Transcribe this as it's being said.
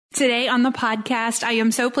Today on the podcast, I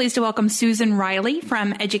am so pleased to welcome Susan Riley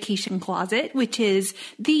from EducationCloset, which is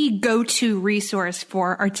the go-to resource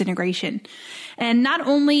for arts integration. And not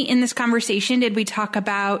only in this conversation did we talk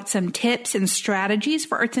about some tips and strategies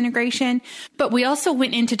for arts integration, but we also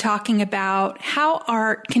went into talking about how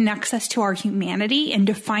art connects us to our humanity and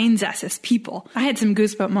defines us as people. I had some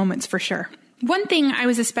goosebump moments for sure. One thing I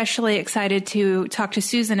was especially excited to talk to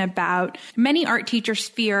Susan about, many art teachers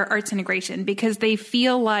fear arts integration because they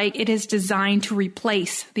feel like it is designed to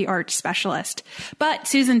replace the art specialist. But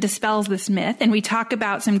Susan dispels this myth, and we talk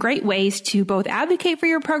about some great ways to both advocate for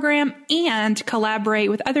your program and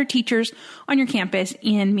collaborate with other teachers on your campus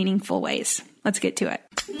in meaningful ways. Let's get to it.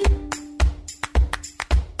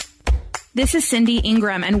 This is Cindy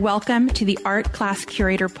Ingram, and welcome to the Art Class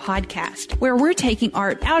Curator podcast, where we're taking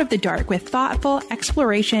art out of the dark with thoughtful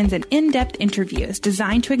explorations and in-depth interviews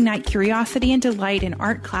designed to ignite curiosity and delight in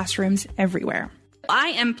art classrooms everywhere. I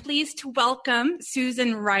am pleased to welcome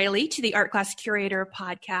Susan Riley to the Art Class Curator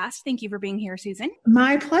podcast. Thank you for being here, Susan.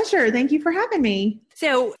 My pleasure. Thank you for having me.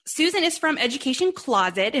 So Susan is from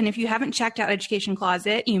EducationCloset, and if you haven't checked out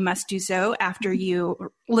EducationCloset, you must do so after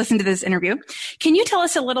you listen to this interview. Can you tell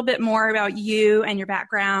us a little bit more about you and your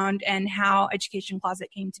background and how EducationCloset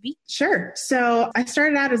came to be? Sure. So I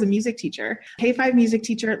started out as a music teacher, K-5 music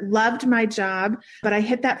teacher, loved my job, but I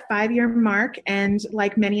hit that 5-year mark, and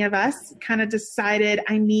like many of us, kind of decided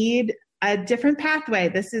I need a different pathway.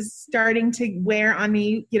 This is starting to wear on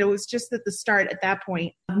me. You know, it was just at the start at that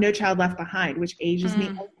point of No Child Left Behind, which ages me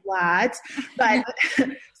a lot. But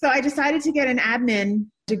so I decided to get an admin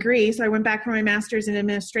degree. So I went back for my master's in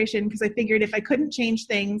administration because I figured if I couldn't change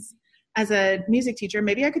things as a music teacher,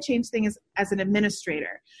 maybe I could change things as an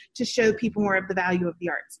administrator to show people more of the value of the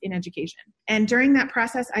arts in education. And during that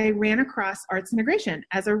process, I ran across arts integration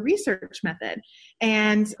as a research method.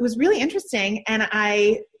 And it was really interesting. And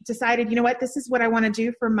I decided, you know what, this is what I want to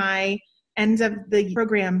do for my end of the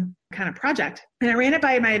program kind of project. And I ran it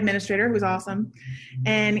by my administrator, who was awesome.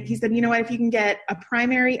 And he said, you know what, if you can get a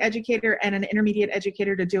primary educator and an intermediate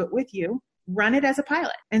educator to do it with you, run it as a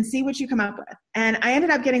pilot and see what you come up with. And I ended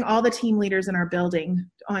up getting all the team leaders in our building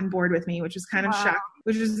on board with me, which was kind of shocking,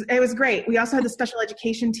 it was great. We also had the special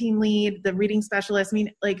education team lead, the reading specialist. I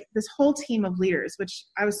mean, like this whole team of leaders, which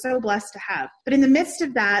I was so blessed to have. But in the midst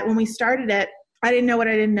of that, when we started it, I didn't know what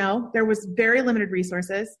I didn't know. There was very limited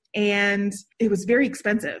resources and it was very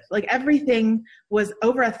expensive. Like everything was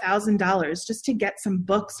over $1,000 just to get some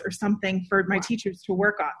books or something for my teachers to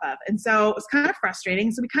work off of. And so it was kind of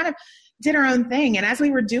frustrating. So we kind of did our own thing. And as we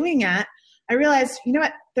were doing it, I realized, you know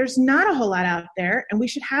what, there's not a whole lot out there and we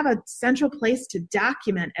should have a central place to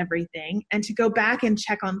document everything and to go back and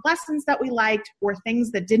check on lessons that we liked or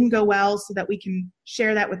things that didn't go well so that we can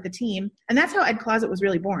share that with the team. And that's how EdCloset was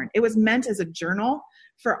really born. It was meant as a journal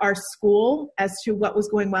for our school as to what was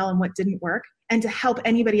going well and what didn't work, and to help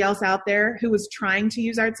anybody else out there who was trying to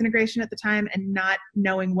use arts integration at the time and not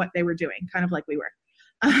knowing what they were doing, kind of like we were.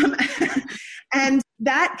 And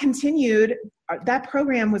that continued. That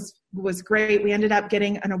program was great. We ended up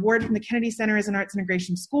getting an award from the Kennedy Center as an arts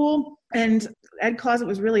integration school. And EdCloset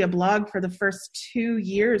was really a blog for the first 2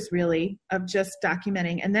 years, really, of just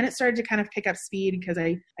documenting. And then it started to kind of pick up speed because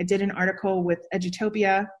I did an article with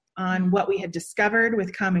Edutopia on what we had discovered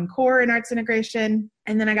with Common Core in arts integration.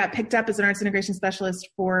 And then I got picked up as an arts integration specialist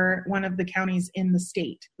for one of the counties in the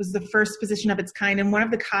state. It was the first position of its kind. And one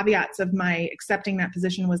of the caveats of my accepting that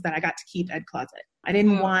position was that I got to keep EdCloset. I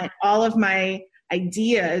didn't want all of my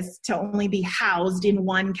ideas to only be housed in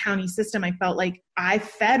one county system. I felt like I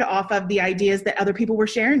fed off of the ideas that other people were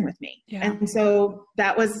sharing with me. Yeah. And so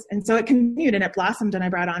it continued and it blossomed, and I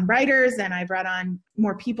brought on writers and I brought on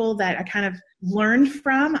more people that I kind of learned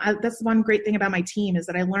from. That's one great thing about my team is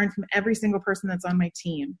that I learned from every single person that's on my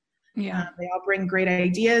team. Yeah. They all bring great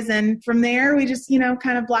ideas. And from there, we just,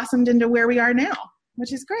 kind of blossomed into where we are now,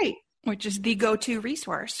 which is great. Which is the go-to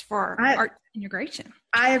resource for art integration.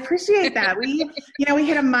 I appreciate that. We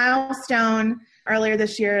hit a milestone earlier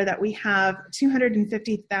this year that we have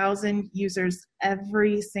 250,000 users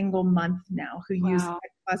every single month now who use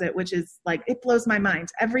EdCloset, which is like, it blows my mind.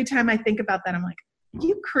 Every time I think about that, I'm like, are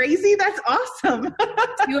you crazy? That's awesome.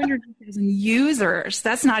 200,000 users.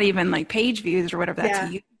 That's not even like page views or whatever.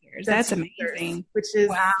 That's users. That's amazing. Users, which is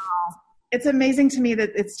it's amazing to me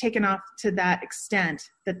that it's taken off to that extent,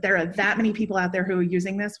 that there are that many people out there who are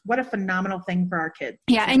using this. What a phenomenal thing for our kids.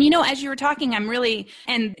 Yeah. And, as you were talking,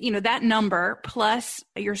 that number plus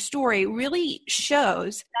your story really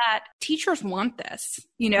shows that teachers want this.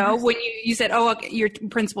 Yes. When you said, your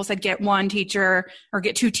principal said get one teacher or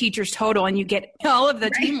get two teachers total, and you get all of the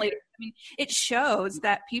team leaders. It shows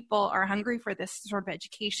that people are hungry for this sort of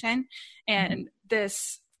education and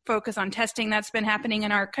this focus on testing that's been happening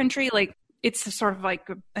in our country. Like, it's sort of like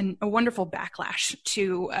a wonderful backlash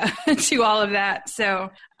to all of that. So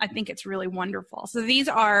I think it's really wonderful. So these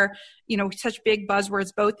are, such big buzzwords,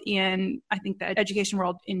 both in, I think, the education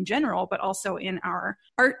world in general, but also in our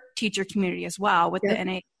art teacher community as well, with the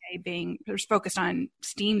NAA being focused on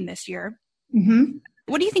STEAM this year. Mm-hmm.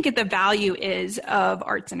 What do you think the value is of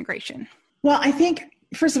arts integration? Well, I think,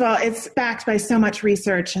 first of all, it's backed by so much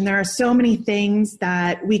research, and there are so many things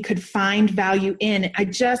that we could find value in. I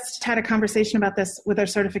just had a conversation about this with our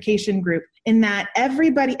certification group, in that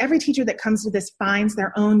every teacher that comes to this finds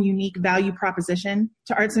their own unique value proposition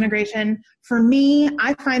to arts integration. For me,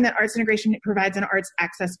 I find that arts integration provides an arts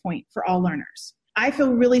access point for all learners. I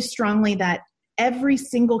feel really strongly that every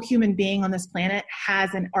single human being on this planet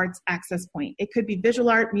has an arts access point. It could be visual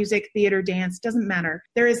art, music, theater, dance, doesn't matter.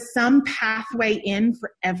 There is some pathway in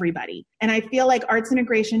for everybody. And I feel like arts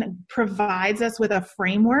integration provides us with a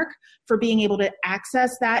framework for being able to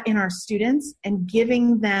access that in our students and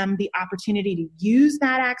giving them the opportunity to use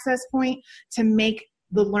that access point to make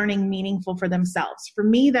the learning meaningful for themselves. For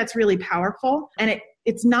me, that's really powerful. And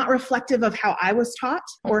it's not reflective of how I was taught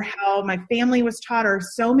or how my family was taught, or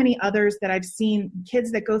so many others that I've seen,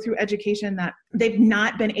 kids that go through education that they've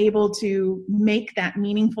not been able to make that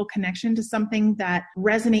meaningful connection to something that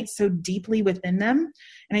resonates so deeply within them.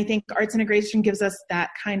 And I think arts integration gives us that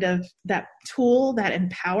tool, that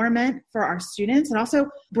empowerment for our students. It also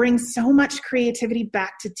brings so much creativity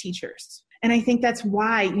back to teachers. And I think that's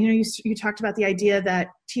why, you talked about the idea that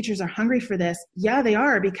teachers are hungry for this. Yeah, they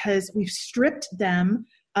are, because we've stripped them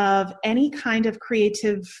of any kind of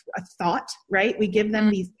creative thought, right? We give them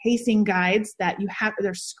these pacing guides that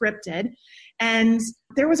they're scripted. And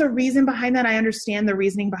there was a reason behind that. I understand the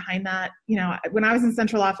reasoning behind that. When I was in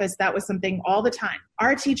central office, that was something all the time.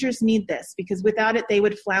 Our teachers need this because without it, they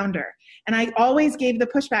would flounder. And I always gave the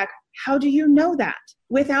pushback. How do you know that?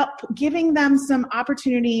 Without giving them some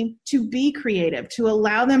opportunity to be creative, to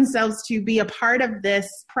allow themselves to be a part of this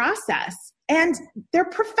process. And they're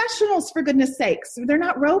professionals, for goodness sakes. They're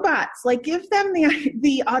not robots. Like, give them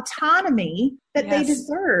the autonomy that they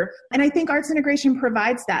deserve. And I think arts integration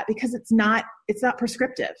provides that, because it's not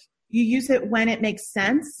prescriptive. You use it when it makes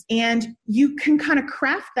sense, and you can kind of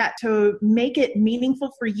craft that to make it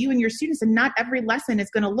meaningful for you and your students. And not every lesson is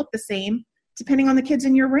going to look the same depending on the kids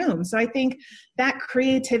in your room. So I think that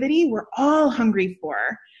creativity we're all hungry for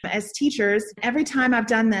as teachers. Every time I've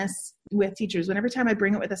done this with teachers, every time I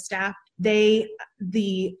bring it with a staff, the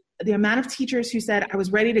amount of teachers who said, I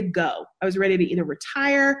was ready to go. I was ready to either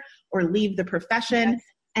retire or leave the profession. Yes.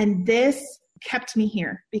 And this kept me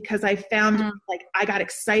here, because I found like I got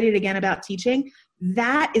excited again about teaching.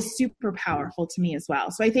 That is super powerful to me as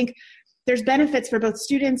well. So I think there's benefits for both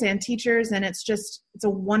students and teachers, and it's a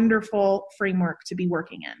wonderful framework to be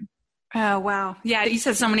working in. Oh, wow. Yeah. You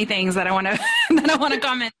said so many things that I want to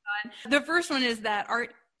comment on. The first one is that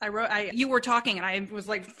art, you were talking and I was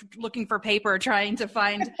like looking for paper, trying to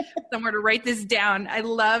find somewhere to write this down. I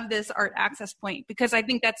love this art access point, because I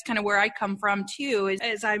think that's kind of where I come from too,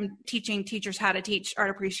 as I'm teaching teachers how to teach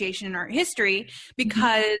art appreciation and art history,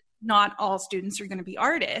 because not all students are going to be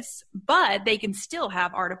artists, but they can still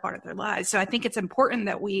have art a part of their lives. So I think it's important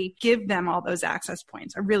that we give them all those access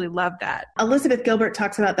points. I really love that. Elizabeth Gilbert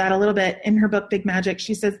talks about that a little bit in her book, Big Magic.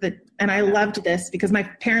 She says that, and I loved this because my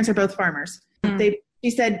parents are both farmers. She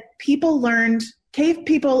said cave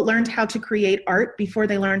people learned how to create art before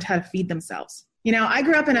they learned how to feed themselves. I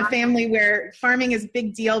grew up in a family where farming is a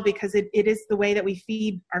big deal because it is the way that we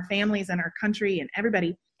feed our families and our country and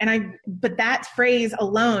everybody. But that phrase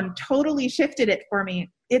alone totally shifted it for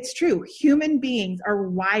me. It's true. Human beings are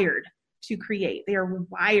wired to create. They are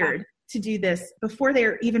wired to do this before they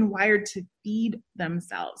are even wired to feed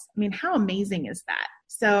themselves. I mean, how amazing is that?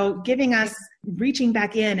 So reaching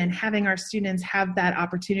back in and having our students have that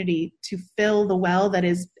opportunity to fill the well that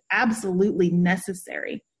is absolutely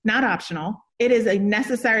necessary, not optional. It is a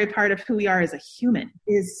necessary part of who we are as a human.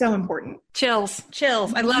 It is so important. Chills.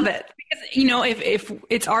 I love it. Because, if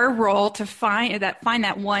it's our role to find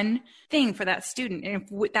that one thing for that student, and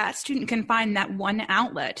if that student can find that one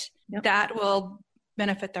outlet, that will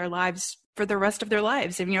benefit their lives for the rest of their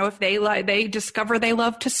lives. And, if they discover they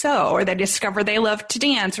love to sew, or they discover they love to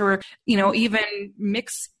dance, or, even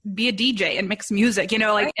be a DJ and mix music,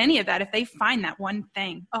 like any of that, if they find that one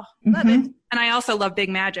thing, love it. And I also love Big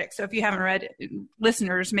Magic. So if you haven't read,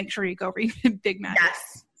 listeners, make sure you go read Big Magic.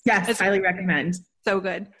 Yes, highly recommend. So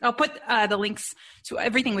good. I'll put the links to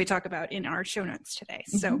everything we talk about in our show notes today.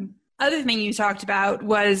 So other thing you talked about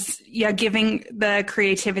was, giving the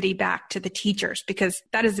creativity back to the teachers, because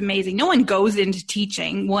that is amazing. No one goes into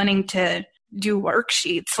teaching wanting to do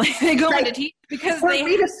worksheets. Like they go into teach because they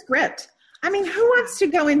read a script. I mean, who wants to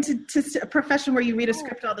go into a profession where you read a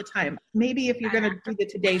script all the time? Maybe if you're going to do the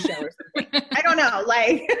Today Show or something. I don't know.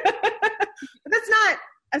 But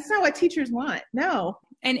that's not what teachers want. No.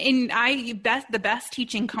 And the best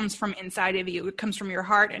teaching comes from inside of you. It comes from your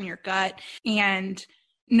heart and your gut. And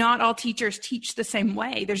not all teachers teach the same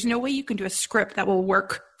way. There's no way you can do a script that will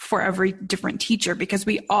work for every different teacher, because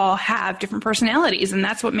we all have different personalities, and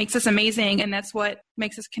that's what makes us amazing. And that's what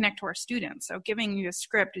makes us connect to our students. So giving you a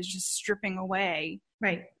script is just stripping away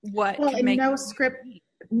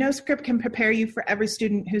no script can prepare you for every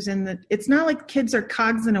student who's it's not like kids are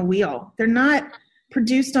cogs in a wheel. They're not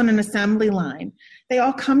produced on an assembly line. They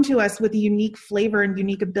all come to us with a unique flavor and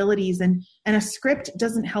unique abilities, and a script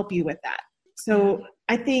doesn't help you with that. So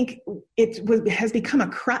I think it has become a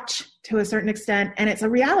crutch to a certain extent, and it's a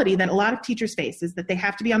reality that a lot of teachers face, is that they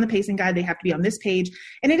have to be on the pacing guide, they have to be on this page,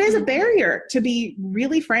 and it is a barrier, to be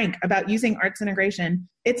really frank about using arts integration.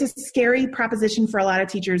 It's a scary proposition for a lot of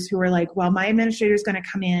teachers who are like, well, my administrator is going to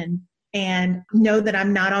come in and know that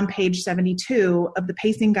I'm not on page 72 of the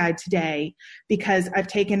pacing guide today because I've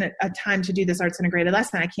taken a time to do this arts integrated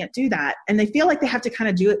lesson. I can't do that. And they feel like they have to kind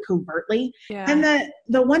of do it covertly. Yeah. And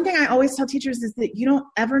the one thing I always tell teachers is that you don't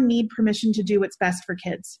ever need permission to do what's best for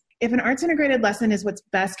kids. If an arts integrated lesson is what's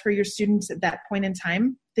best for your students at that point in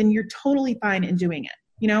time, then you're totally fine in doing it.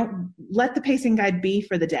 Let the pacing guide be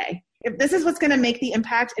for the day. If this is what's going to make the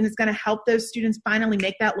impact and it's going to help those students finally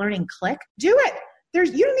make that learning click, do it. You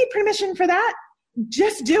don't need permission for that.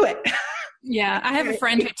 Just do it. Yeah. I have a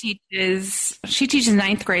friend who teaches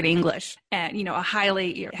ninth grade English at,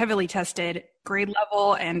 a heavily tested grade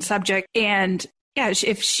level and subject. And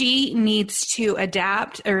if she needs to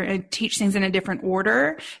adapt or teach things in a different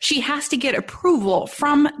order, she has to get approval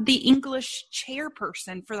from the English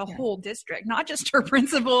chairperson for the whole district, not just her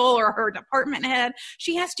principal or her department head.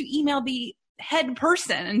 She has to email the head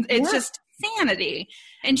person, and it's just sanity.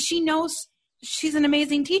 And she knows. She's an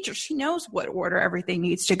amazing teacher. She knows what order everything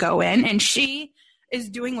needs to go in, and she is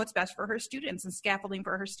doing what's best for her students and scaffolding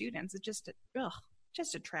for her students. It's just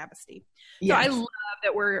a travesty. Yes. So I love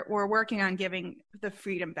that we're working on giving the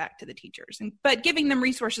freedom back to the teachers, but giving them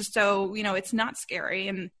resources so it's not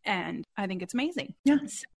scary, and I think it's amazing. Yeah,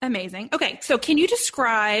 it's amazing. Okay, so can you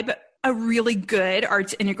describe a really good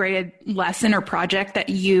arts integrated lesson or project that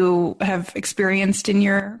you have experienced in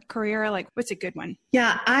your career? Like, what's a good one?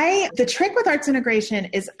 Yeah, the trick with arts integration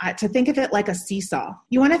is to think of it like a seesaw.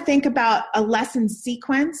 You want to think about a lesson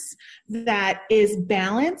sequence that is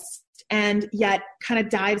balanced and yet kind of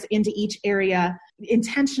dives into each area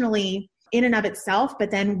intentionally in and of itself, but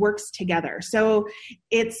then works together. So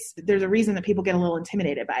there's a reason that people get a little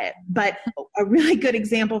intimidated by it. But a really good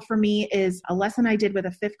example for me is a lesson I did with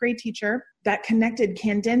a 5th grade teacher that connected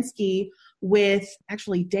Kandinsky with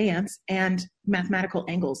actually dance and mathematical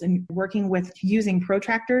angles, and working with using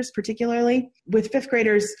protractors, particularly with 5th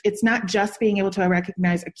graders. It's not just being able to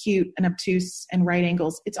recognize acute and obtuse and right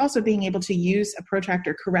angles. It's also being able to use a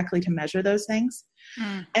protractor correctly to measure those things.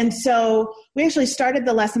 And so we actually started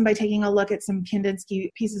the lesson by taking a look at some Kandinsky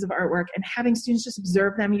pieces of artwork and having students just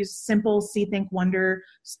observe them, use simple see, think, wonder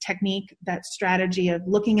technique, that strategy of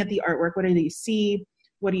looking at the artwork. What do you see?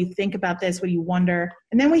 What do you think about this? What do you wonder?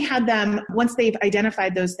 And then we had them, once they've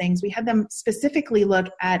identified those things, we had them specifically look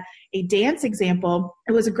at a dance example.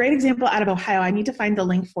 It was a great example out of Ohio. I need to find the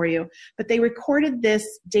link for you. But they recorded this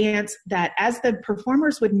dance that as the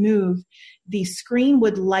performers would move, the screen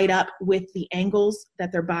would light up with the angles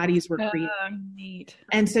that their bodies were creating. Neat.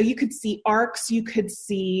 And so you could see arcs, you could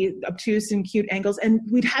see obtuse and cute angles. And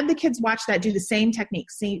we'd had the kids watch that, do the same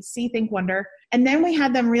technique, see, think, wonder. And then we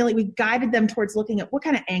had them we guided them towards looking at what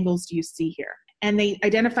kind of angles do you see here? And they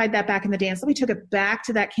identified that back in the dance. So we took it back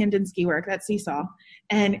to that Kandinsky work, that seesaw,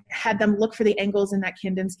 and had them look for the angles in that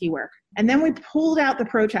Kandinsky work. And then we pulled out the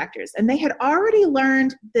protractors. And they had already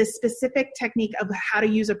learned this specific technique of how to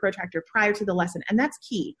use a protractor prior to the lesson. And that's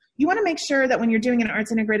key. You want to make sure that when you're doing an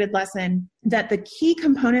arts integrated lesson, that the key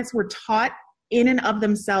components were taught in and of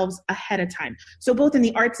themselves ahead of time. So both in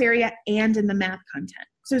the arts area and in the math content.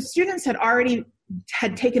 So students had already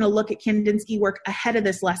had taken a look at Kandinsky work ahead of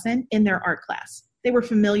this lesson in their art class. They were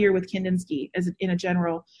familiar with Kandinsky as in a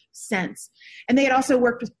general sense. And they had also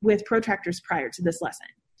worked with protractors prior to this lesson.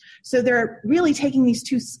 So they're really taking these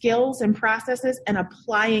two skills and processes and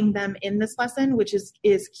applying them in this lesson, which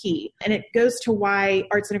is key. And it goes to why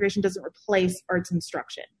arts integration doesn't replace arts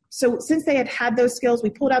instruction. So since they had those skills, we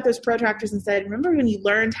pulled out those protractors and said, remember when you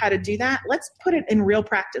learned how to do that? Let's put it in real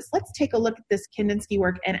practice. Let's take a look at this Kandinsky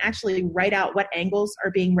work and actually write out what angles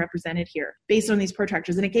are being represented here based on these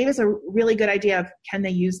protractors. And it gave us a really good idea of, can they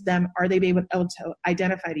use them? Are they able to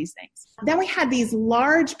identify these things? Then we had these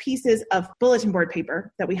large pieces of bulletin board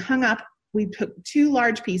paper that we hung up. We took two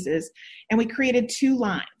large pieces and we created two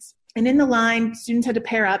lines. And in the line, students had to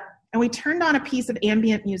pair up. And we turned on a piece of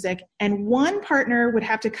ambient music, and one partner would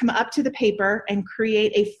have to come up to the paper and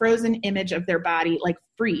create a frozen image of their body, like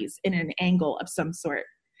freeze in an angle of some sort.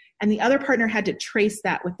 And the other partner had to trace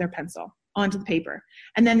that with their pencil onto the paper.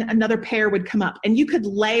 And then another pair would come up. And you could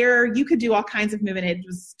layer, you could do all kinds of movement. It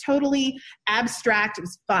was totally abstract. It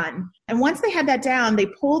was fun. And once they had that down, they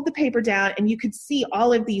pulled the paper down, and you could see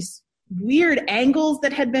all of these weird angles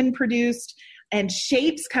that had been produced and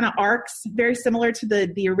shapes, kind of arcs, very similar to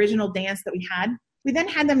the original dance that we had. We then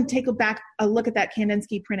had them take a look at that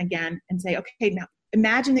Kandinsky print again and say, okay, now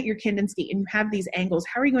imagine that you're Kandinsky and you have these angles.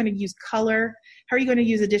 How are you going to use color? How are you going to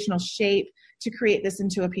use additional shape to create this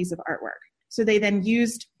into a piece of artwork? So they then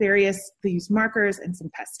used they used markers and some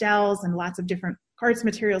pastels and lots of different arts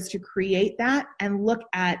materials to create that and look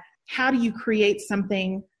at how do you create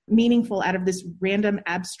something meaningful out of this random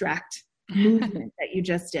abstract movement that you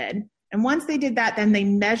just did. And once they did that, then they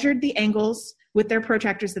measured the angles with their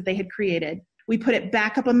protractors that they had created. We put it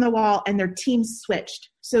back up on the wall and their teams switched.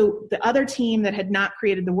 So the other team that had not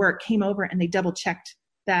created the work came over and they double checked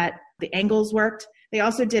that the angles worked. They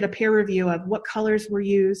also did a peer review of what colors were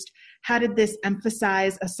used. How did this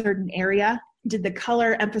emphasize a certain area? Did the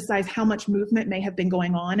color emphasize how much movement may have been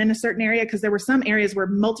going on in a certain area? Because there were some areas where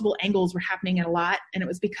multiple angles were happening a lot, and it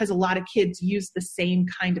was because a lot of kids used the same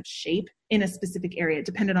kind of shape in a specific area,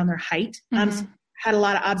 depended on their height. So had a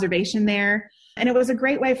lot of observation there. And it was a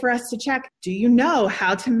great way for us to check, do you know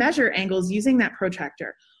how to measure angles using that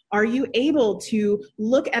protractor? Are you able to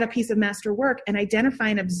look at a piece of master work and identify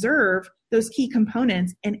and observe those key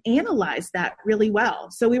components and analyze that really well?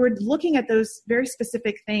 So we were looking at those very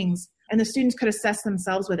specific things, and the students could assess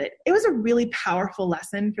themselves with it. It was a really powerful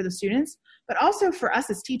lesson for the students, but also for us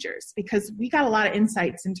as teachers, because we got a lot of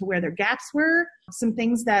insights into where their gaps were, some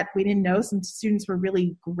things that we didn't know some students were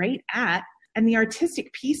really great at, and the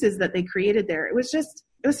artistic pieces that they created there. It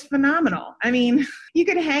was phenomenal. I mean, you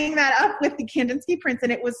could hang that up with the Kandinsky prints,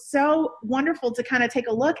 and it was so wonderful to kind of take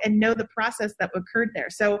a look and know the process that occurred there.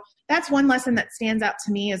 So that's one lesson that stands out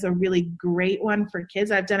to me as a really great one for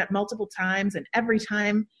kids. I've done it multiple times, and every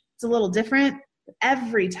time it's a little different.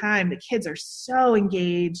 Every time the kids are so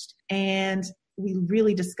engaged, and we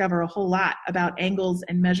really discover a whole lot about angles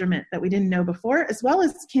and measurement that we didn't know before, as well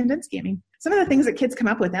as Kandinsky. I mean, some of the things that kids come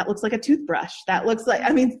up with, that looks like a toothbrush. That looks like,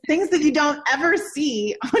 things that you don't ever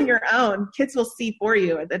see on your own, kids will see for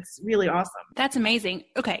you. That's really awesome. That's amazing.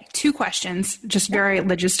 Okay, 2 questions, just very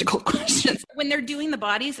logistical questions. When they're doing the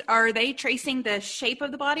bodies, are they tracing the shape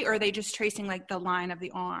of the body, or are they just tracing like the line of the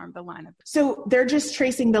arm, So they're just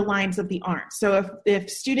tracing the lines of the arm. So if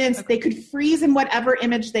students, they could freeze in whatever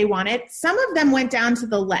image they wanted. Some of them went down to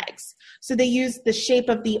the legs. So they used the shape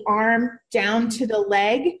of the arm down to the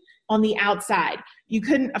leg on the outside. You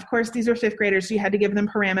couldn't, of course, these were 5th graders, so you had to give them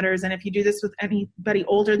parameters. And if you do this with anybody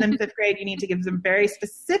older than 5th grade, you need to give them very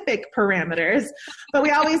specific parameters. But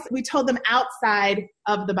we told them outside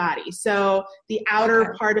of the body. So the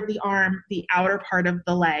outer part of the arm, the outer part of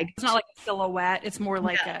the leg. It's not like a silhouette. It's more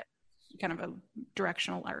like a kind of a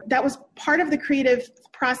directional art. That was part of the creative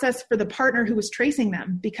process for the partner who was tracing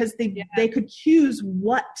them, because they could choose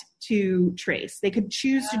what to trace. They could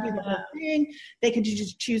choose to do the whole thing. They could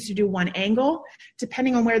just choose to do one angle,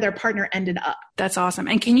 depending on where their partner ended up. That's awesome.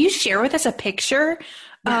 And can you share with us a picture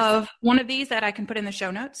of one of these that I can put in the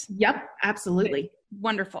show notes? Yep, absolutely.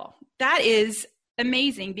 Wonderful. That is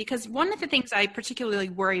amazing, because one of the things I particularly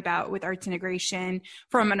worry about with arts integration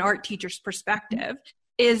from an art teacher's perspective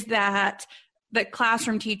is that the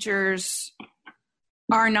classroom teachers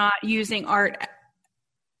are not using art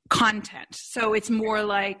content. So it's more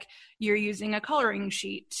like you're using a coloring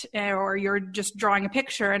sheet or you're just drawing a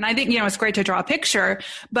picture. And I think, it's great to draw a picture,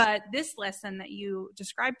 but this lesson that you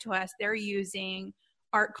described to us, they're using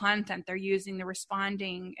art content. They're using the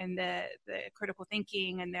responding and the critical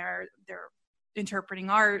thinking, and they're interpreting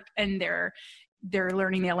art, and they're they're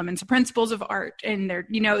learning the elements and principles of art, and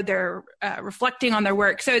they're reflecting on their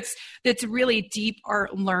work. So it's really deep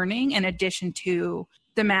art learning in addition to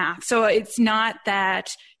the math. So it's not that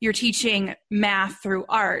you're teaching math through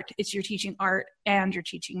art, it's you're teaching art and you're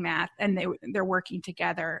teaching math, and they're working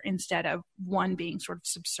together instead of one being sort of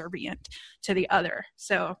subservient to the other.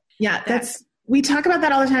 So yeah, we talk about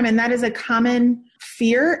that all the time, and that is a common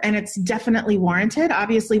fear, and it's definitely warranted.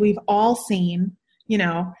 Obviously, we've all seen,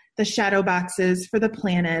 the shadow boxes for the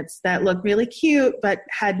planets that look really cute, but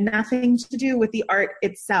had nothing to do with the art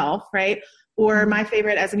itself, right? Or my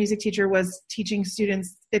favorite as a music teacher was teaching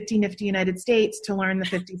students 50 Nifty United States to learn the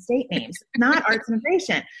 50 state names, not arts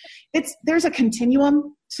integration. There's a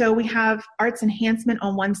continuum. So we have arts enhancement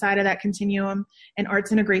on one side of that continuum and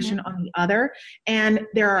arts integration on the other. And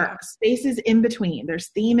there are spaces in between. There's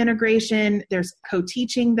theme integration, there's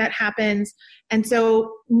co-teaching that happens. And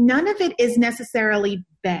so none of it is necessarily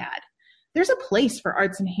bad. There's a place for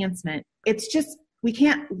arts enhancement. It's just, we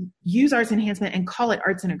can't use arts enhancement and call it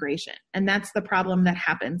arts integration. And that's the problem that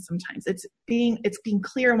happens sometimes. It's being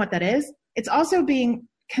clear on what that is. It's also being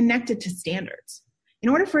connected to standards. In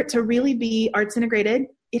order for it to really be arts integrated,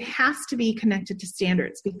 it has to be connected to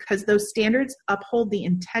standards, because those standards uphold the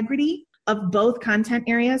integrity of both content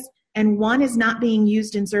areas, and one is not being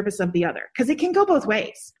used in service of the other, because it can go both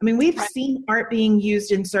ways. I mean, we've seen art being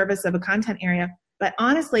used in service of a content area, but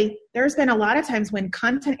honestly, there's been a lot of times when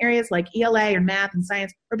content areas like ELA or math and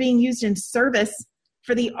science are being used in service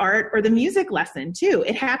for the art or the music lesson too.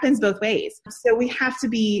 It happens both ways. So we have to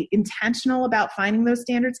be intentional about finding those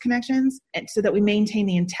standards connections, and so that we maintain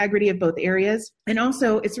the integrity of both areas. And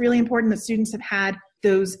also, it's really important that students have had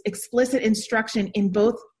those explicit instruction in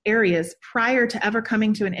both areas prior to ever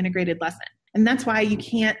coming to an integrated lesson. And that's why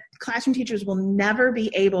classroom teachers will never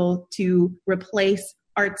be able to replace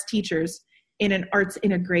arts teachers in an arts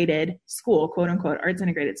integrated school, quote unquote, arts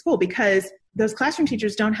integrated school, because those classroom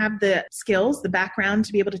teachers don't have the skills, the background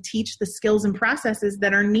to be able to teach the skills and processes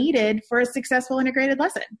that are needed for a successful integrated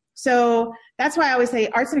lesson. So that's why I always say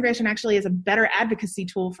arts integration actually is a better advocacy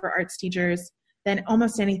tool for arts teachers than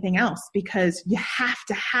almost anything else, because you have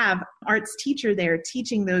to have arts teacher there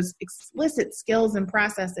teaching those explicit skills and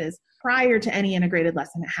processes prior to any integrated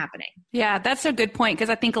lesson happening. Yeah, that's a good point,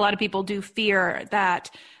 because I think a lot of people do fear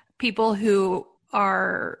that people who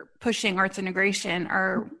are pushing arts integration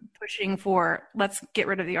are pushing for, let's get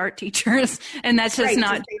rid of the art teachers. And that's just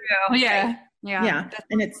not true. Yeah.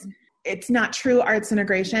 And it's not true arts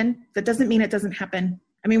integration. That doesn't mean it doesn't happen.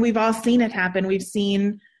 I mean, we've all seen it happen. We've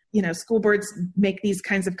seen, school boards make these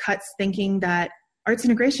kinds of cuts thinking that arts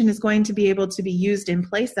integration is going to be able to be used in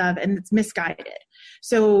place of, and it's misguided.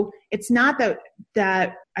 So it's not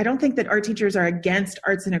that I don't think that art teachers are against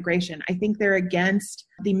arts integration. I think they're against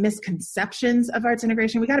the misconceptions of arts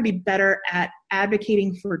integration. We got to be better at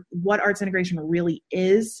advocating for what arts integration really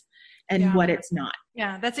is and what it's not.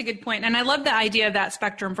 Yeah, that's a good point. And I love the idea of that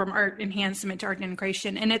spectrum from art enhancement to art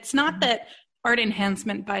integration. And it's not that art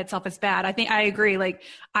enhancement by itself is bad. I think I agree. Like,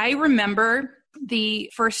 I remember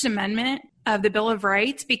the First Amendment of the Bill of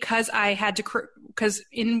Rights because because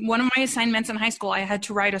in one of my assignments in high school, I had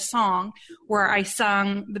to write a song where I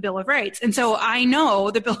sung the Bill of Rights. And so I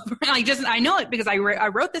know the Bill of Rights, I know it because I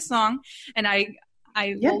wrote this song, and I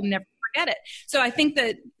will never forget it. So I think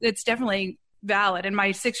that it's definitely valid. And my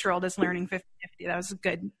 6-year-old is learning 50-50. That was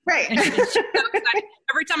good. Right. And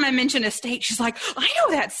every time I mention a state, she's like, I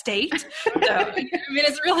know that state. So, I mean,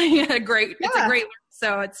 it's really it's a great,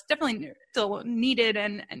 so it's definitely still needed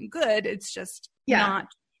and good. It's just not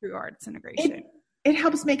true arts integration. It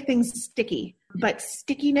helps make things sticky, but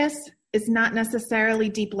stickiness is not necessarily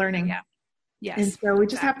deep learning. Yeah. Yes. And so we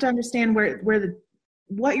just have to understand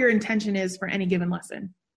what your intention is for any given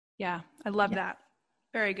lesson. Yeah. I love that.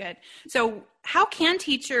 Very good. So how can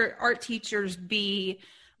art teachers be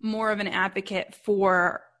more of an advocate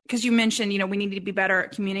for, because you mentioned, we need to be better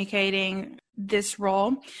at communicating this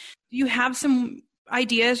role. Do you have some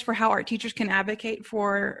ideas for how art teachers can advocate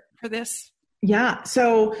for this? Yeah.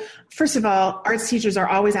 So first of all, arts teachers are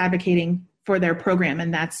always advocating for their program,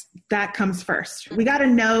 and that comes first. We got to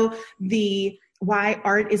know why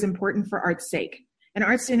art is important for art's sake, and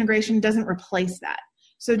arts integration doesn't replace that.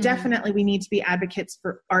 So definitely we need to be advocates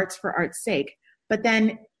for art's sake. But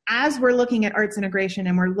then as we're looking at arts integration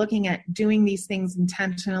and we're looking at doing these things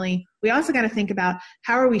intentionally, we also got to think about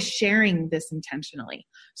how are we sharing this intentionally?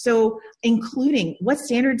 So including what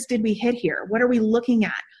standards did we hit here? What are we looking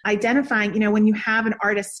at? Identifying, when you have an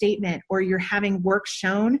artist statement or you're having work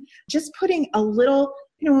shown, just putting a little,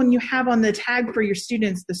 when you have on the tag for your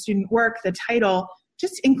students, the student work, the title,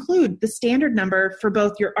 just include the standard number for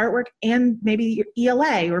both your artwork and maybe your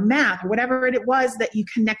ELA or math or whatever it was that you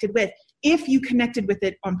connected with, if you connected with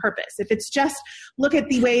it on purpose. If it's just look at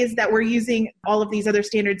the ways that we're using all of these other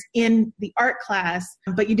standards in the art class,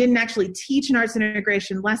 but you didn't actually teach an arts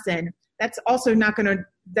integration lesson, that's also not going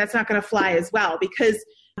to fly as well, because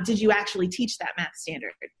did you actually teach that math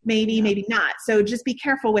standard? Maybe, maybe not. So just be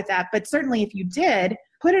careful with that. But certainly if you did,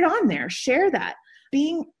 put it on there, share that.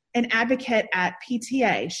 Being an advocate at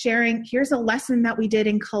PTA, sharing, here's a lesson that we did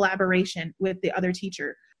in collaboration with the other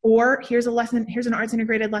teacher. Or here's an arts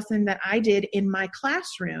integrated lesson that I did in my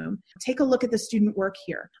classroom. Take a look at the student work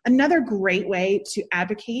here. Another great way to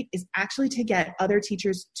advocate is actually to get other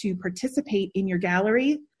teachers to participate in your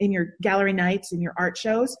gallery nights, in your art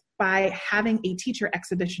shows, by having a teacher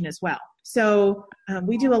exhibition as well. So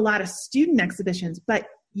we do a lot of student exhibitions, but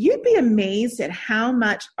you'd be amazed at how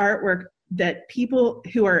much artwork that people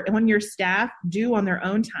who are on your staff do on their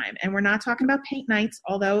own time. And we're not talking about paint nights,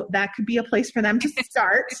 although that could be a place for them to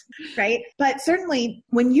start, right? But certainly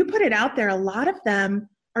when you put it out there, a lot of them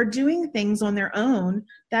are doing things on their own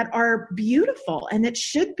that are beautiful and that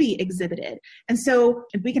should be exhibited. And so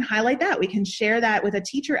if we can highlight that, we can share that with a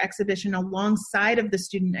teacher exhibition alongside of the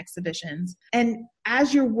student exhibitions. And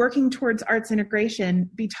as you're working towards arts integration,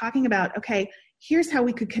 be talking about, okay, here's how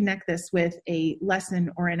we could connect this with a lesson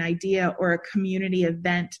or an idea or a community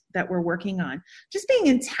event that we're working on. Just being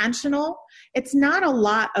intentional. It's not a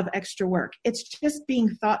lot of extra work. It's just being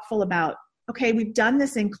thoughtful about, okay, we've done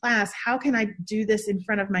this in class. How can I do this in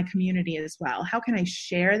front of my community as well? How can I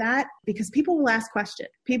share that? Because people will ask questions.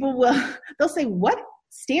 They'll say, what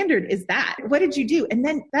standard is that? What did you do? And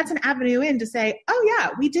then that's an avenue in to say, oh yeah,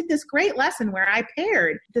 we did this great lesson where I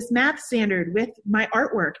paired this math standard with my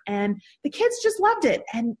artwork and the kids just loved it.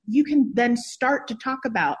 And you can then start to talk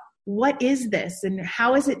about, what is this and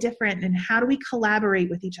how is it different and how do we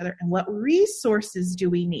collaborate with each other and what resources do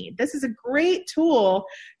we need? This is a great tool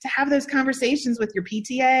to have those conversations with your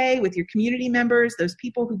PTA, with your community members, those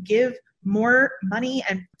people who give more money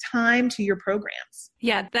and time to your programs.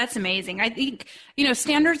 Yeah, that's amazing. I think,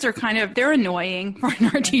 standards are they're annoying for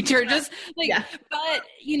an art teacher, but,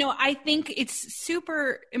 I think it's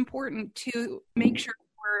super important to make sure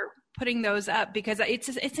we're putting those up because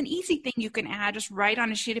it's an easy thing you can add, just write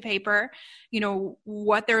on a sheet of paper,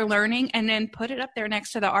 what they're learning and then put it up there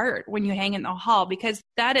next to the art when you hang in the hall, because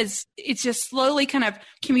it's just slowly kind of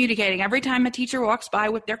communicating. Every time a teacher walks by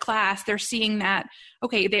with their class, they're seeing that,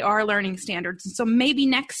 okay, they are learning standards. And so maybe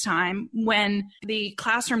next time when the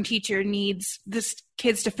classroom teacher needs this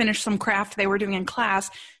kids to finish some craft they were doing in class,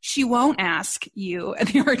 she won't ask you,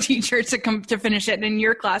 the art teacher, to come to finish it in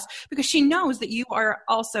your class because she knows that you are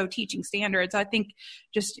also teaching standards. I think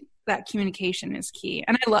just that communication is key.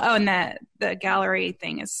 And I love, and that the gallery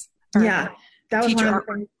thing is, that was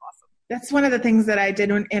awesome. That's one of the things that I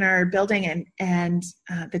did in our building, and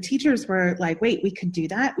the teachers were like, wait, we could do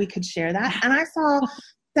that. We could share that. And I saw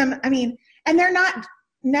them, and they're not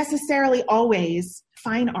necessarily always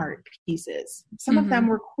fine art pieces. Some of them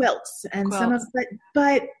were quilts and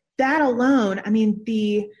but that alone,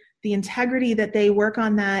 the integrity that they work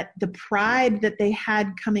on that, the pride that they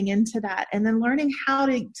had coming into that, and then learning how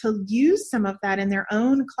to use some of that in their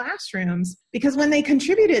own classrooms, because when they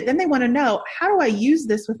contribute it, then they want to know, how do I use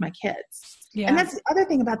this with my kids? Yeah. And that's the other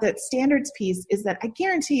thing about that standards piece is that I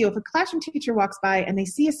guarantee you, if a classroom teacher walks by and they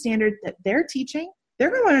see a standard that they're teaching,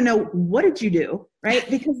 they're going to want to know, what did you do? Right?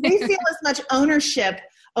 Because they feel as much ownership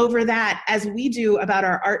over that as we do about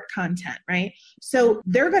our art content, right? So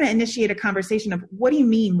they're going to initiate a conversation of, what do you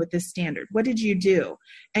mean with this standard? What did you do?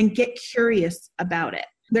 And get curious about it.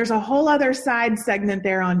 There's a whole other side segment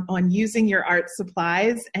there on using your art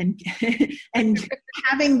supplies and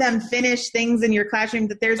having them finish things in your classroom,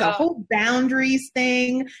 that there's a whole boundaries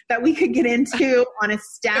thing that we could get into on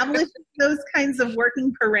establishing those kinds of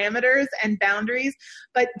working parameters and boundaries.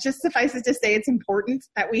 But just suffice it to say, it's important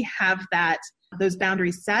that we have those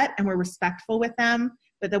boundaries set and we're respectful with them,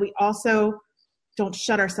 but that we also don't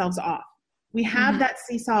shut ourselves off. We have that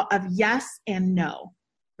seesaw of yes and no,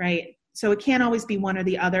 right? So it can't always be one or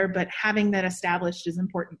the other, but having that established is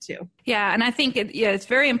important too. Yeah. And I think it's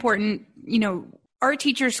very important. Art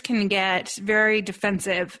teachers can get very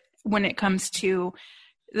defensive when it comes to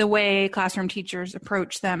the way classroom teachers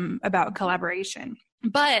approach them about collaboration.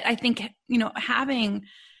 But I think, having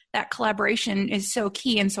that collaboration is so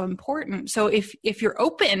key and so important. So if you're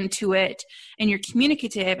open to it and you're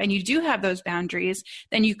communicative and you do have those boundaries,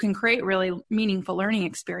 then you can create really meaningful learning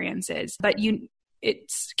experiences. But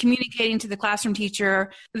it's communicating to the classroom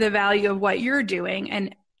teacher the value of what you're doing,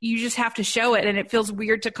 and you just have to show it. And it feels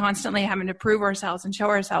weird to constantly having to prove ourselves and show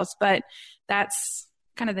ourselves, but that's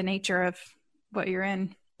kind of the nature of what you're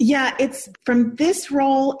in? Yeah, it's from this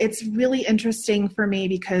role, it's really interesting for me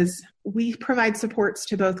because we provide supports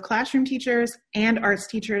to both classroom teachers and arts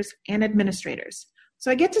teachers and administrators.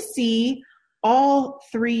 So I get to see all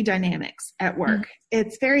three dynamics at work.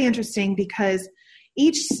 It's very interesting because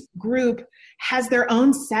each group has their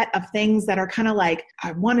own set of things that are kind of like,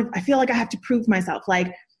 I feel like I have to prove myself.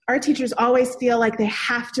 Like our teachers always feel like they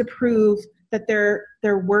have to prove that they're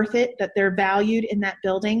worth it, that they're valued in that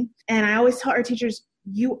building. And I always tell our teachers,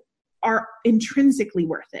 you are intrinsically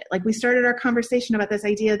worth it. Like we started our conversation about this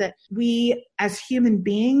idea that we as human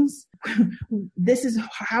beings, this is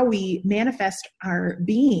how we manifest our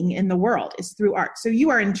being in the world is through art. So you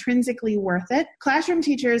are intrinsically worth it. Classroom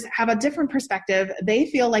teachers have a different perspective. They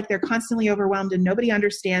feel like they're constantly overwhelmed and nobody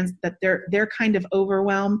understands that they're kind of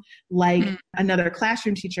overwhelmed like another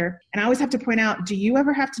classroom teacher. And I always have to point out, do you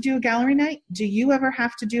ever have to do a gallery night? Do you ever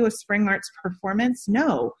have to do a spring arts performance?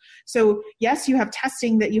 No. So yes, you have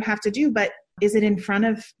testing that you have to do, but is it in front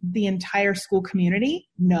of the entire school community?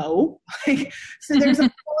 No. So there's a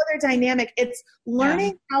whole other dynamic. It's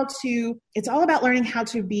learning it's all about learning how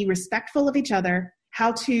to be respectful of each other,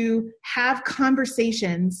 how to have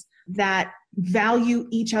conversations that value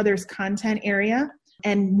each other's content area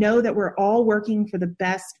and know that we're all working for the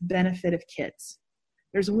best benefit of kids.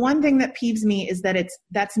 There's one thing that peeves me is that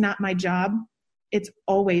that's not my job. It's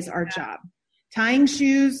always our job. Tying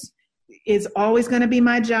shoes is always going to be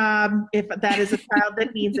my job if that is a child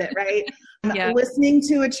that needs it, right? Listening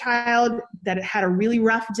to a child that had a really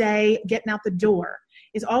rough day getting out the door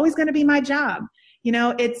is always going to be my job.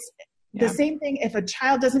 It's the same thing if a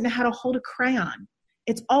child doesn't know how to hold a crayon.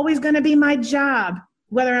 It's always going to be my job,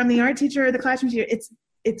 whether I'm the art teacher or the classroom teacher.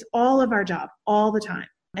 It's all of our job all the time.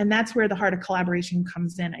 And that's where the heart of collaboration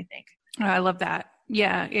comes in, I think. Oh, I love that.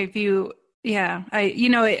 Yeah.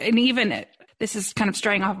 This is kind of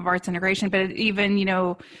straying off of arts integration, but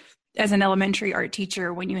even, as an elementary art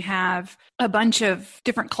teacher, when you have a bunch of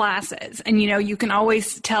different classes and, you can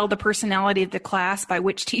always tell the personality of the class by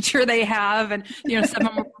which teacher they have. And, some of them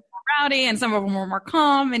are more rowdy and some of them are more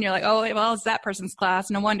calm. And you're like, oh, well, it's that person's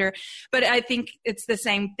class. No wonder. But I think it's the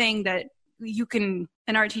same thing that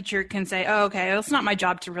an art teacher can say, oh, okay, well, it's not my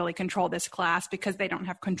job to really control this class because they don't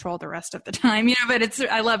have control the rest of the time, but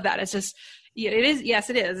I love that. It's just, it is. Yes,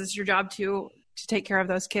 it is. It's your job to take care of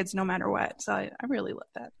those kids no matter what. So I really love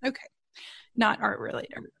that. Okay. Not art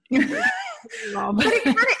related. But it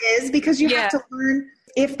kind of is because you have to learn,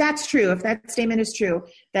 if that's true, if that statement is true,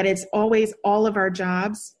 that it's always all of our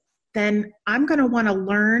jobs, then I'm going to want to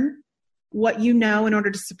learn what you know in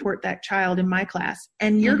order to support that child in my class.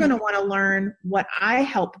 And you're going to want to learn what I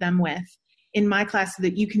help them with in my class so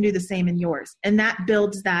that you can do the same in yours. And that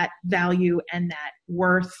builds that value and that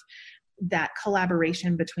worth, that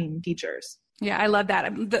collaboration between teachers. Yeah, I love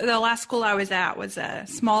that. The last school I was at was a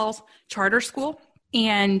small charter school,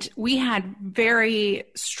 and we had very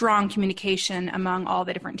strong communication among all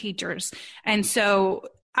the different teachers. And so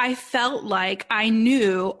I felt like I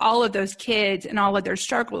knew all of those kids and all of their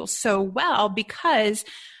struggles so well because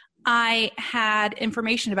I had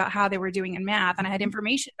information about how they were doing in math, and I had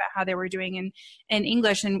information about how they were doing in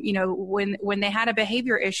English. And, when they had a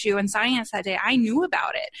behavior issue in science that day, I knew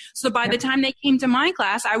about it. So by the time they came to my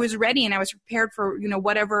class, I was ready and I was prepared for,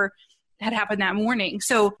 whatever had happened that morning.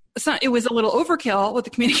 So it was a little overkill with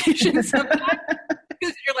the communication sometimes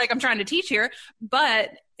because you're like, I'm trying to teach here,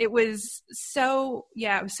 but it was so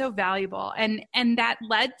valuable. And that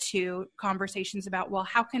led to conversations about, well,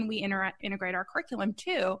 how can we integrate our curriculum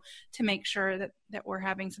too, to make sure that we're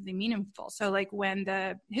having something meaningful. So like when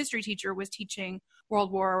the history teacher was teaching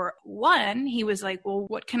World War I, he was like, well,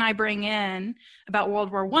 what can I bring in about World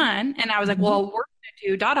War I? And I was like, well, we're going to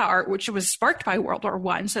do Dada art, which was sparked by World War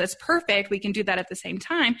I. So that's perfect. We can do that at the same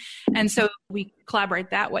time. And so we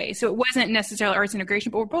collaborate that way. So it wasn't necessarily arts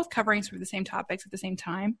integration, but we're both covering sort of the same topics at the same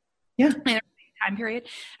time. Yeah. In a time period.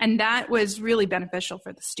 And that was really beneficial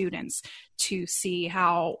for the students to see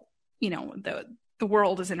how, the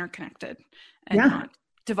world is interconnected and not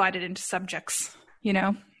divided into subjects,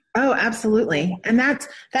 Oh, absolutely. And that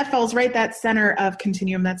falls right that center of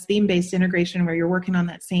continuum. That's theme-based integration where you're working on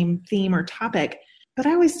that same theme or topic. But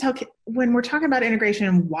I always tell when we're talking about integration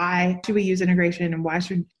and why should we use integration and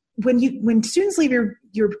when students leave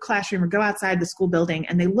your classroom or go outside the school building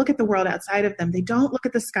and they look at the world outside of them, they don't look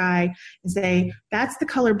at the sky and say, that's the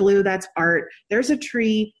color blue, that's art. There's a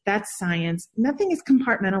tree, that's science. Nothing is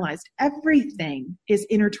compartmentalized. Everything is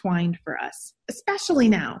intertwined for us, especially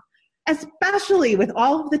now. Especially with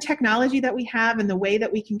all of the technology that we have and the way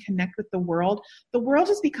that we can connect with the world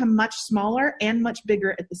has become much smaller and much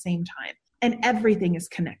bigger at the same time. And everything is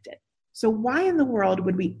connected. So why in the world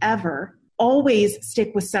would we ever always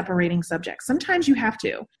stick with separating subjects? Sometimes you have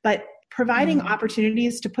to, but providing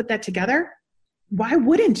opportunities to put that together, why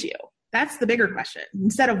wouldn't you? That's the bigger question.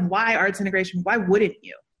 Instead of why arts integration, why wouldn't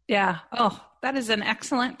you? Yeah. Oh, that is an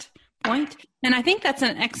excellent point. And I think that's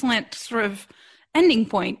an excellent sort of ending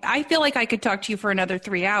point. I feel like I could talk to you for another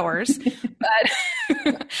 3 hours, but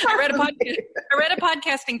I read a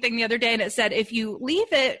podcasting thing the other day, and it said, if you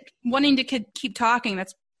leave it wanting to keep talking,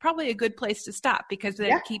 that's probably a good place to stop, because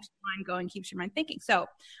it keeps your mind going, keeps your mind thinking. So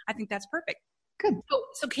I think that's perfect. Good.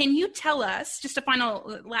 So can you tell us, just a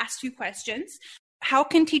final last 2 questions, how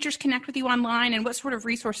can teachers connect with you online, and what sort of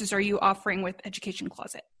resources are you offering with Education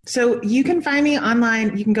Closet? So you can find me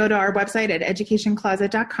online. You can go to our website at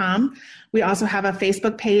educationcloset.com. We also have a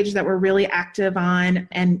Facebook page that we're really active on,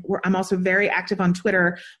 and I'm also very active on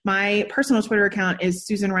Twitter. My personal Twitter account is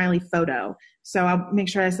Susan Riley Photo. So I'll make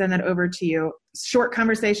sure I send that over to you. Short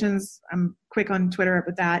conversations. I'm quick on Twitter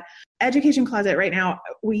with that. Education Closet right now,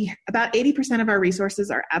 about 80% of our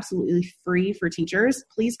resources are absolutely free for teachers.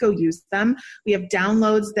 Please go use them. We have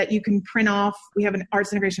downloads that you can print off. We have an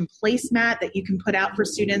arts integration placemat that you can put out for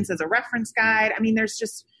students as a reference guide. I mean, there's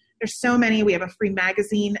so many. We have a free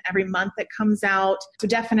magazine every month that comes out. So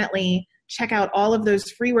definitely check out all of those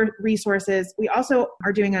free resources. We also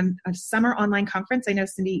are doing a summer online conference. I know,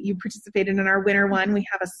 Cindy, you participated in our winter one. We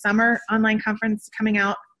have a summer online conference coming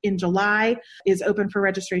out in July, is open for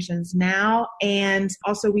registrations now. And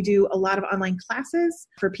also we do a lot of online classes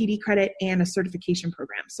for PD credit and a certification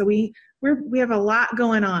program. So we have a lot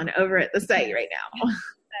going on over at the site right now.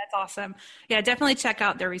 That's awesome. Yeah, definitely check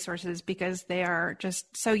out their resources, because they are just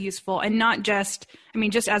so useful, and not just,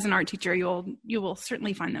 just as an art teacher, you will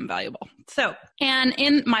certainly find them valuable. So, and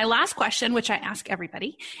in my last question, which I ask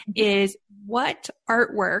everybody, is what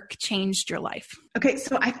artwork changed your life? Okay,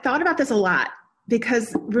 so I thought about this a lot,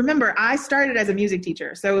 because remember, I started as a music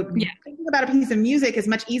teacher. So thinking about a piece of music is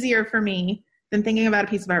much easier for me than thinking about a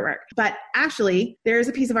piece of artwork. But actually, there's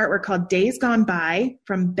a piece of artwork called Days Gone By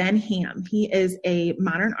from Ben Ham. He is a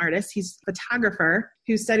modern artist. He's a photographer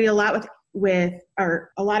who studied a lot with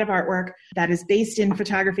a lot of artwork that is based in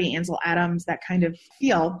photography, Ansel Adams, that kind of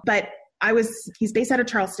feel. But he's based out of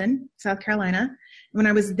Charleston, South Carolina. When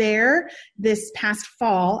I was there this past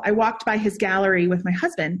fall, I walked by his gallery with my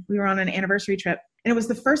husband. We were on an anniversary trip. And it was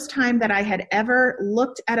the first time that I had ever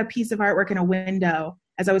looked at a piece of artwork in a window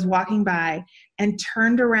as I was walking by, and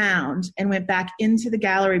turned around and went back into the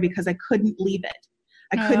gallery because I couldn't leave it.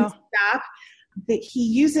 I couldn't stop. He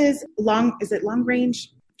uses long range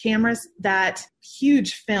cameras, that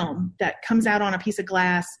huge film that comes out on a piece of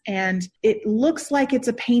glass, and it looks like it's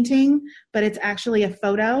a painting, but it's actually a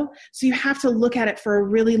photo. So you have to look at it for a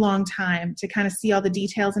really long time to kind of see all the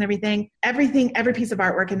details and everything. Every piece of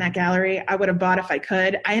artwork in that gallery, I would have bought if I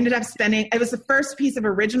could. I ended up it was the first piece of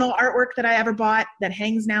original artwork that I ever bought that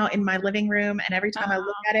hangs now in my living room. And every time I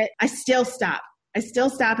look at it, I still stop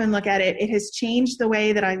and look at it. It has changed the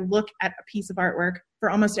way that I look at a piece of artwork for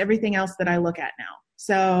almost everything else that I look at now.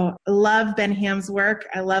 So I love Ben Ham's work.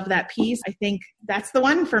 I love that piece. I think that's the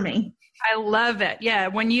one for me. I love it. Yeah.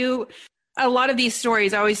 A lot of these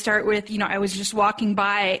stories always start with, I was just walking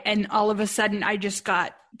by and all of a sudden I just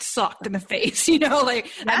got socked in the face, mine was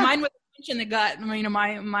a punch in the gut,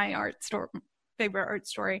 my favorite art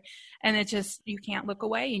story. And it just, you can't look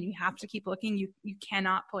away, and you have to keep looking. You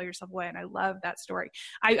cannot pull yourself away. And I love that story.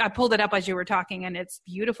 I pulled it up as you were talking, and it's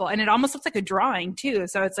beautiful. And it almost looks like a drawing too.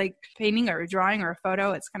 So it's like painting or a drawing or a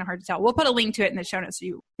photo. It's kind of hard to tell. We'll put a link to it in the show notes.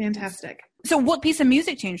 Fantastic. So what piece of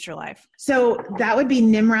music changed your life? So that would be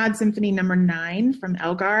Nimrod Symphony No. 9 from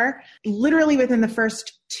Elgar. Literally within the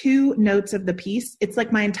first 2 notes of the piece, it's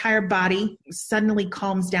like my entire body suddenly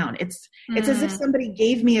calms down. It's as if somebody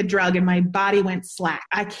gave me a drug and my body went slack.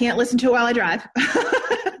 I can't listen to it while I drive.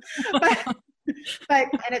 But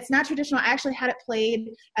it's not traditional. I actually had it played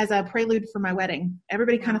as a prelude for my wedding.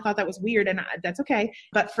 Everybody kind of thought that was weird, and that's okay.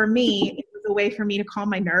 But for me, it was a way for me to calm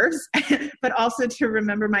my nerves, but also to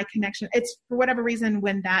remember my connection. It's, for whatever reason,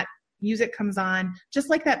 when that music comes on, just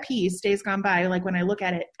like that piece, Days Gone By, like when I look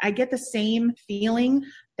at it, I get the same feeling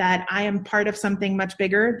that I am part of something much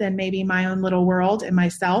bigger than maybe my own little world and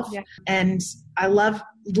myself. Yeah. And I love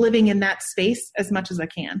living in that space as much as I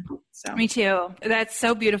can. So me too. That's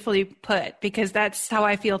so beautifully put, because that's how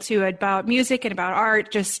I feel too about music and about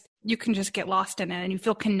art. Just, you can just get lost in it and you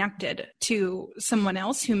feel connected to someone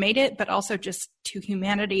else who made it, but also just to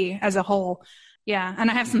humanity as a whole. Yeah. And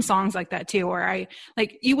I have some songs like that too, where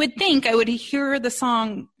you would think I would hear the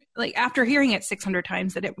song, like after hearing it 600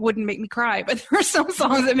 times, that it wouldn't make me cry, but there are some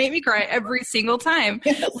songs that make me cry every single time.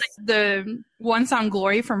 Yes. Like the one song,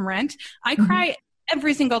 Glory from Rent. I cry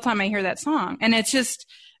every single time I hear that song. And it's just,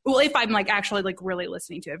 well, if I'm like actually like really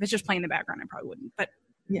listening to it, if it's just playing in the background, I probably wouldn't. But,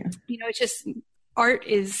 yeah, it's just, art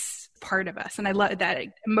is part of us. And I love that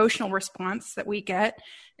emotional response that we get.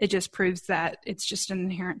 It just proves that it's just an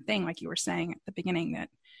inherent thing, like you were saying at the beginning, that,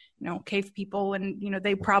 cave people and,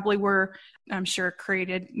 they probably were, I'm sure,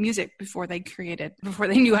 created music before they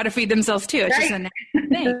knew how to feed themselves too. It's just a natural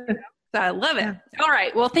thing. So I love it. Yeah. All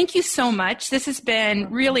right. Well, thank you so much. This has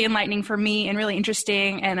been really enlightening for me and really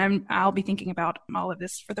interesting. And I'll be thinking about all of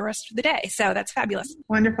this for the rest of the day. So that's fabulous.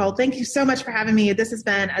 Wonderful. Thank you so much for having me. This has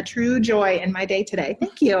been a true joy in my day today.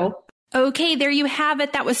 Thank you. Okay, there you have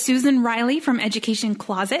it. That was Susan Riley from Education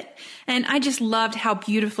Closet. And I just loved how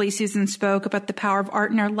beautifully Susan spoke about the power of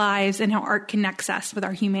art in our lives and how art connects us with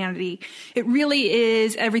our humanity. It really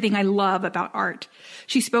is everything I love about art.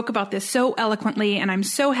 She spoke about this so eloquently, and I'm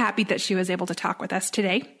so happy that she was able to talk with us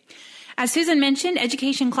today. As Susan mentioned,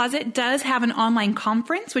 Education Closet does have an online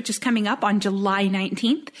conference, which is coming up on July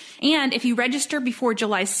 19th. And if you register before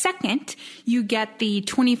July 2nd, you get the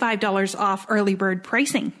 $25 off early bird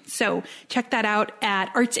pricing. So check that out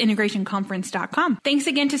at artsintegrationconference.com. Thanks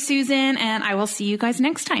again to Susan, and I will see you guys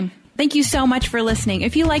next time. Thank you so much for listening.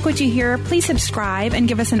 If you like what you hear, please subscribe and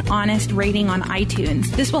give us an honest rating on iTunes.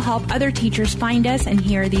 This will help other teachers find us and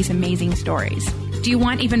hear these amazing stories. Do you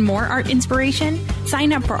want even more art inspiration?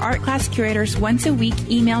 Sign up for Art Class Curator's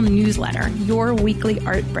once-a-week email newsletter, Your Weekly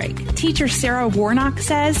Art Break. Teacher Sarah Warnock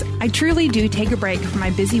says, I truly do take a break from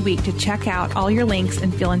my busy week to check out all your links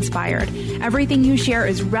and feel inspired. Everything you share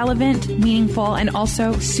is relevant, meaningful, and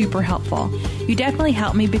also super helpful. You definitely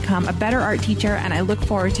help me become a better art teacher, and I look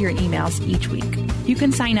forward to your emails each week. You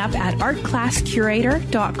can sign up at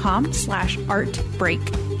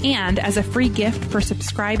artclasscurator.com/artbreak. And as a free gift for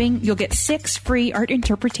subscribing, you'll get 6 free art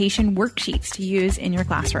interpretation worksheets to use in your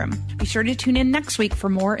classroom. Be sure to tune in next week for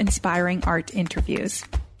more inspiring art interviews.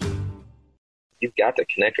 You've got to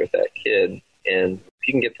connect with that kid. And if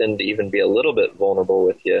you can get them to even be a little bit vulnerable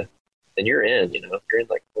with you, then you're in, you're in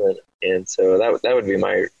like one. And so that would be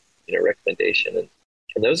my, recommendation.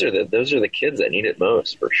 And those are the kids that need it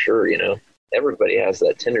most, for sure. Everybody has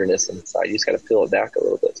that tenderness inside. You just got to peel it back a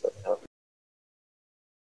little bit somehow.